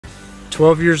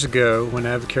12 years ago, when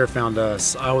AdvoCare found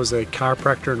us, I was a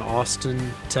chiropractor in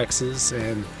Austin, Texas,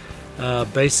 and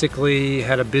basically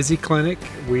had a busy clinic.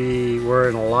 We were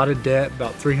in a lot of debt,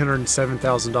 about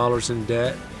 $307,000 in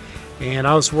debt, and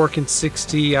I was working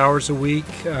 60 hours a week,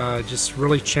 just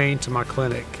really chained to my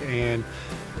clinic, and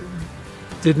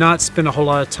did not spend a whole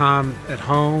lot of time at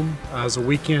home. I was a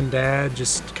weekend dad,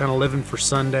 just kind of living for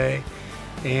Sunday,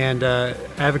 and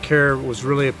AdvoCare was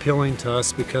really appealing to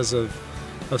us because of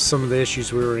some of the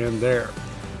issues we were in there.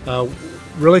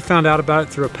 Really found out about it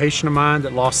through a patient of mine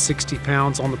that lost 60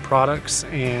 pounds on the products,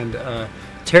 and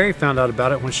Terry found out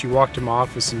about it when she walked in my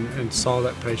office and saw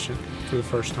that patient for the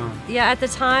first time. Yeah, at the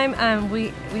time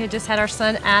we had just had our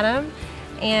son Adam,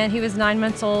 and he was 9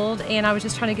 months old, and I was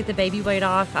just trying to get the baby weight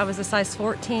off. I was a size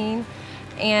 14,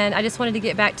 and I just wanted to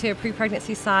get back to a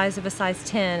pre-pregnancy size of a size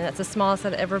 10. That's the smallest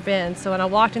I'd ever been. So when I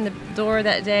walked in the door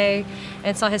that day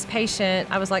and saw his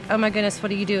patient, I was like, oh my goodness,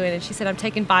 what are you doing? And she said, I'm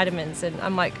taking vitamins. And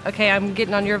I'm like, okay, I'm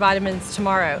getting on your vitamins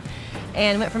tomorrow.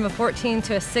 And went from a 14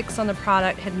 to a 6 on the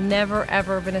product. Had never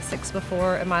ever been a 6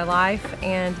 before in my life.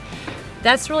 And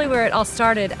that's really where it all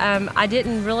started. I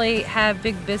didn't really have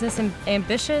big business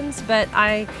ambitions, but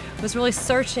I was really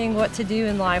searching what to do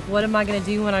in life. What am I going to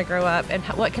do when I grow up, and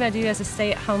what can I do as a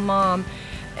stay-at-home mom?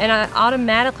 And I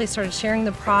automatically started sharing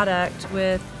the product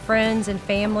with friends and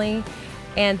family,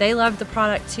 and they loved the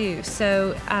product too.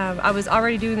 So I was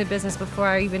already doing the business before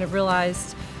I even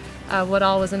realized what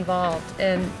all was involved.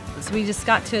 And so we just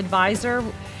got to advisor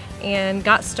and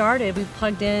got started. We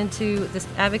plugged into this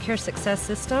AdvoCare success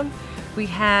system. We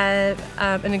had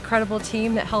an incredible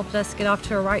team that helped us get off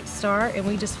to a right start, and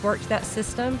we just worked that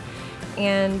system.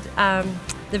 And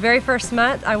the very first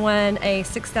month, I won a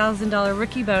 $6,000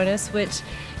 rookie bonus, which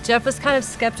Jeff was kind of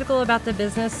skeptical about the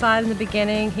business side in the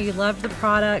beginning. He loved the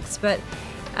products, but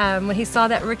when he saw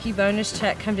that rookie bonus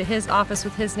check come to his office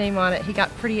with his name on it, he got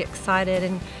pretty excited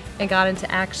and got into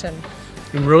action.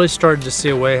 And really started to see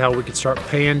a way how we could start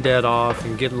paying debt off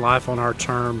and getting life on our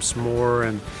terms more,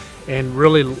 and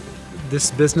really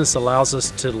this business allows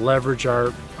us to leverage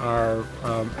our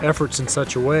efforts in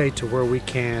such a way to where we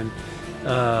can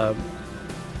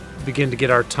begin to get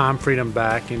our time freedom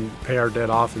back and pay our debt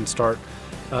off and start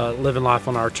living life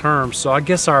on our terms. So I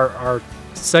guess our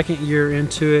second year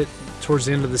into it, towards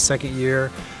the end of the second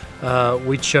year,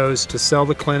 we chose to sell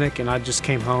the clinic, and I just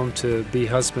came home to be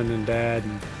husband and dad,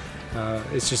 and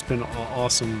it's just been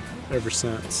awesome ever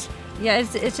since. Yeah,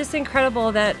 it's just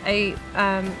incredible that a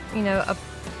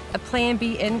Plan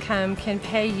B income can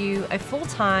pay you a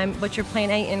full-time what your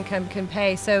Plan A income can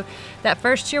pay. So that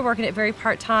first year working at very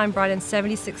part-time brought in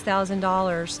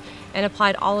 $76,000 and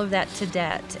applied all of that to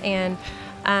debt. And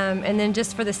then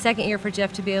just for the second year for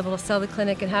Jeff to be able to sell the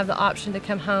clinic and have the option to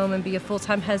come home and be a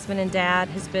full-time husband and dad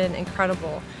has been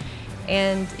incredible.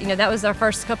 And that was our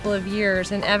first couple of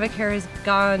years, and AdvoCare has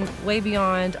gone way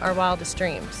beyond our wildest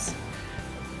dreams.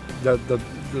 The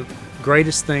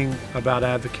greatest thing about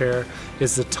AdvoCare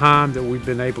is the time that we've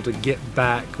been able to get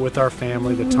back with our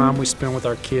family, the time we spend with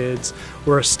our kids.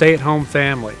 We're a stay-at-home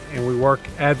family, and we work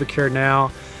AdvoCare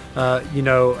now,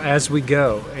 as we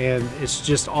go. And it's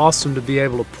just awesome to be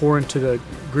able to pour into the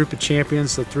group of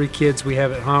champions, the 3 kids we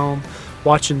have at home,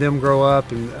 watching them grow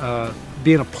up and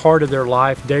being a part of their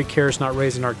life. Daycare is not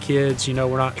raising our kids.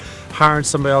 We're not hiring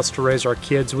somebody else to raise our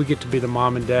kids. We get to be the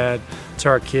mom and dad to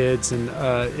our kids, and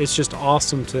it's just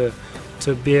awesome to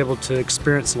be able to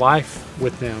experience life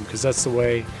with them, because that's the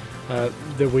way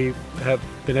that we have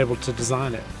been able to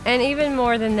design it. And even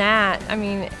more than that,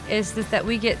 is that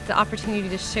we get the opportunity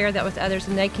to share that with others,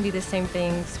 and they can do the same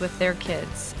things with their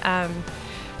kids.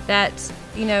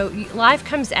 Life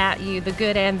comes at you, the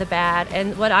good and the bad.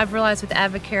 And what I've realized with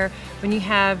AdvoCare, when you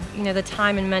have, the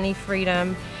time and money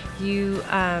freedom, you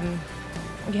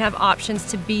have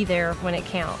options to be there when it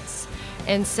counts.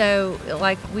 And so,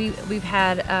 like, we've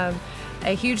had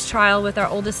a huge trial with our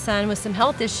oldest son with some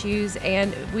health issues,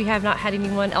 and we have not had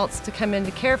anyone else to come in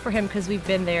to care for him because we've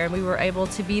been there, and we were able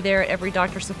to be there at every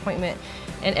doctor's appointment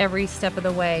and every step of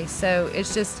the way. So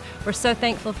it's just, we're so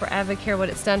thankful for AdvoCare, what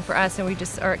it's done for us, and we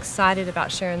just are excited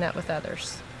about sharing that with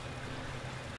others.